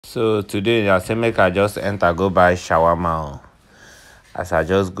So today I say make I just enter go buy shawarma. As I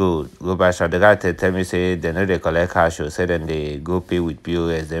just go buy shawarma, the guy tell me say they no dey collect cash. Say then they go pay with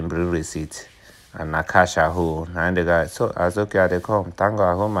POS, then bring receipt. And na cash at home. And the guy, so as okay, I dey come. Thank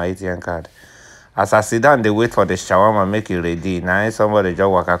God I hold my ATM card. As I sit down, they wait for the shawarma, make it ready. Now somebody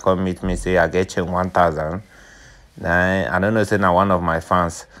just waka come meet me, say I get change 1,000. Now I don't know, say now one of my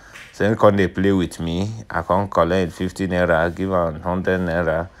fans. So he come they play with me. I come collect 50 naira, give am 100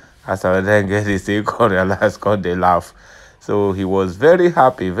 naira. As I then get it, say come realize, come they laugh. So he was very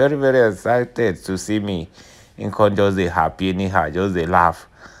happy, very, very excited to see me. He come just dey happy anyhow, just dey laugh.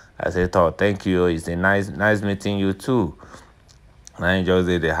 I said, oh, thank you. It's a nice meeting you too. And he just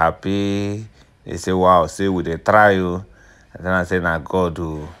dey happy. They say, wow, say we dey try you. And then I say, nah, God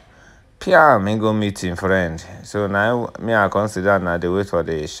do. Pia, me go meet him friend. So now me I consider now they wait for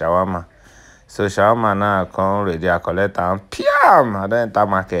the shawarma. So shawarma now I come ready, I collect and Pia, I don't enter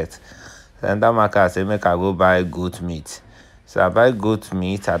market. So enter market, I say make I go buy goat meat. So I buy goat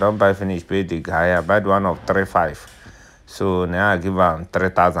meat, I don't buy finish, pay the guy, I buy the one of 3,500. So now I give him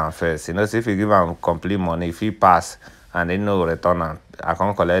 3,000 first. You know, so if you give him complete money, if he pass and they no return, I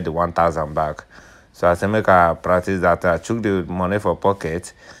can collect the 1,000 back. So I say make I practice that. I took the money for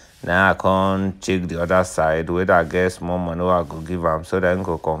pocket. Now I can check the other side whether I get small money I go give him so that I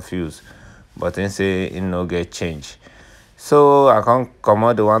go confuse. But he say he no get change. So I can come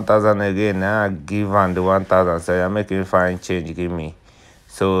out the 1,000 again. Now I give him the 1,000. So I make him find change, give me.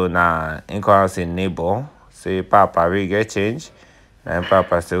 So now he come say neighbor, say Papa, we get change. And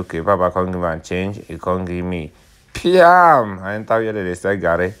Papa say okay, Papa can't give him change. He can't give me. Piam! I enter here they say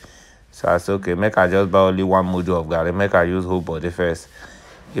Gary. So I say okay, make I just buy only one module of Gary. Make I use whole body first.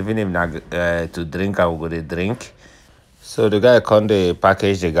 Even if not to drink, I will go to drink. So the guy come the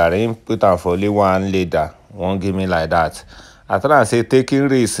package the Gary, put on for only 1 liter. Won't give me like that. I try and say taking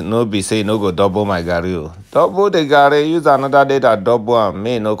risk, no be say no go double my Gary. Double the Gary, use another liter, double and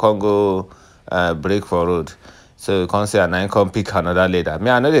me no can go break for road. So you can't say and I can pick another liter. Me,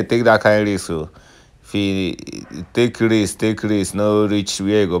 I know they take that kind of risk. So if you take risk, no reach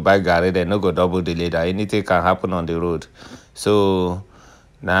where you go buy Gary, then no go double the liter. Anything can happen on the road. So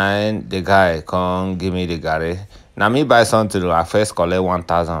now the guy come give me the Gary. Now me buy something, I first collect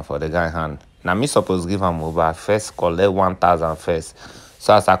 1,000 for the guy hand. Now me suppose give him over. I first collect 1,000 first.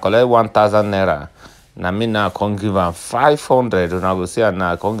 So as I collect 1,000 naira, now me now can give him 500. When I go see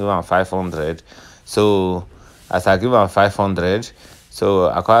now I can give him 500. So as I give him 500, so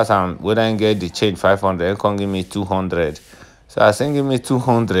I call him when I get the change 500, he can give me 200. So I say give me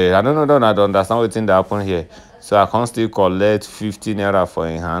 200. I don't understand what thing that happen here. So I can still collect 50 naira for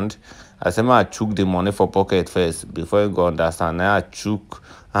in hand. I say I chook the money for pocket first before you go understand. Now I chook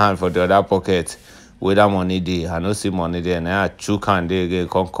hand for the other pocket where that money there. I no see money there. Now I chook hand there again,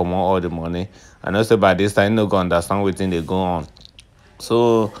 come out all the money. I know say by this time no go understand what thing they go on.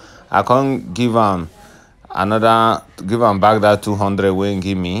 So I can't give him back that 200 when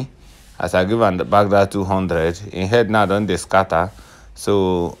give me. As I give him back that 200, in head now don't they scatter.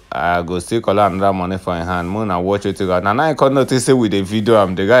 So I go still collect another money for in hand. Moon and watch it together. Now I can't notice it with the video.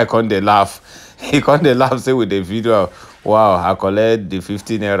 The guy can't they laugh. He can't they laugh say with the video. Wow, I collect the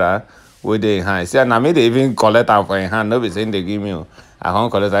 50 naira with the in hand. See, and I made even collect am for in hand. Nobody saying they give me. I can't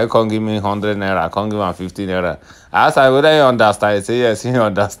collect. I can't give me 100 naira. I can't give him 50 naira. I ask I whether you understand. He say yes, he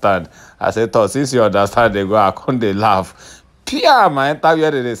understand. I said, since you understand, they go. I can't they laugh. Pia, my interview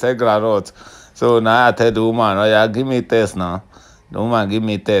they say granite. So now I tell the woman, oh yeah, give me test now. The woman give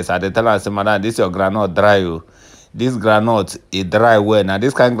me test. I tell her, I say, madam, this your granite dry. This granite, it dry well. Now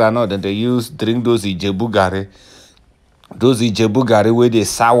this kind of granite that they use drink those Ijebu Gari. Those Ijebu Gari where they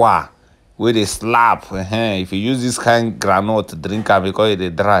sour, where they slap. If you use this kind of granite, drink it because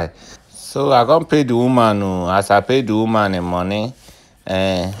it dry. So I can't pay the woman. As I pay the woman the money,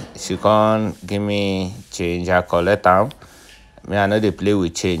 she can't give me change. I collect them. Me, I know they play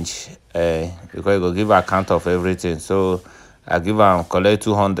with change. Because you go give account of everything. So I give am collect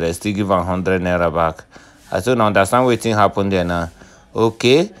 200, still give am 100 naira back. I still don't understand what thing happen there now.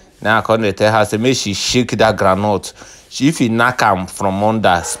 Okay, now I come to tell her say make she shake that granite. If you knock am from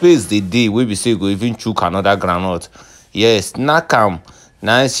under, space the day we be say go even chook another granite. Yes, knock am.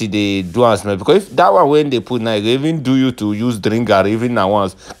 Now she dey do am smell because if that one when they put now, they even do you to use drink or even now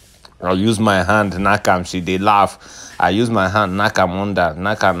once. I use my hand knock am. She dey laugh. I use my hand knock am under,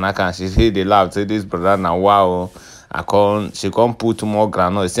 knock am. She say dey laugh. Say this brother now wow. She can't put more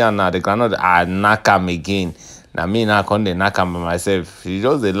granite. See now the granite I knock am again. Now me now can't dey knock am by myself. She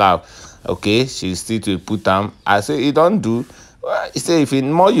just dey laugh. Okay, she still to put am. I say it don't do. He say if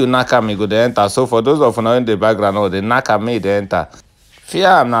more you knock am, you go dey enter. So for those of you in the background, they knock am, me they enter. fear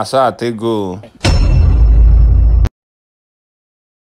am na so I take go.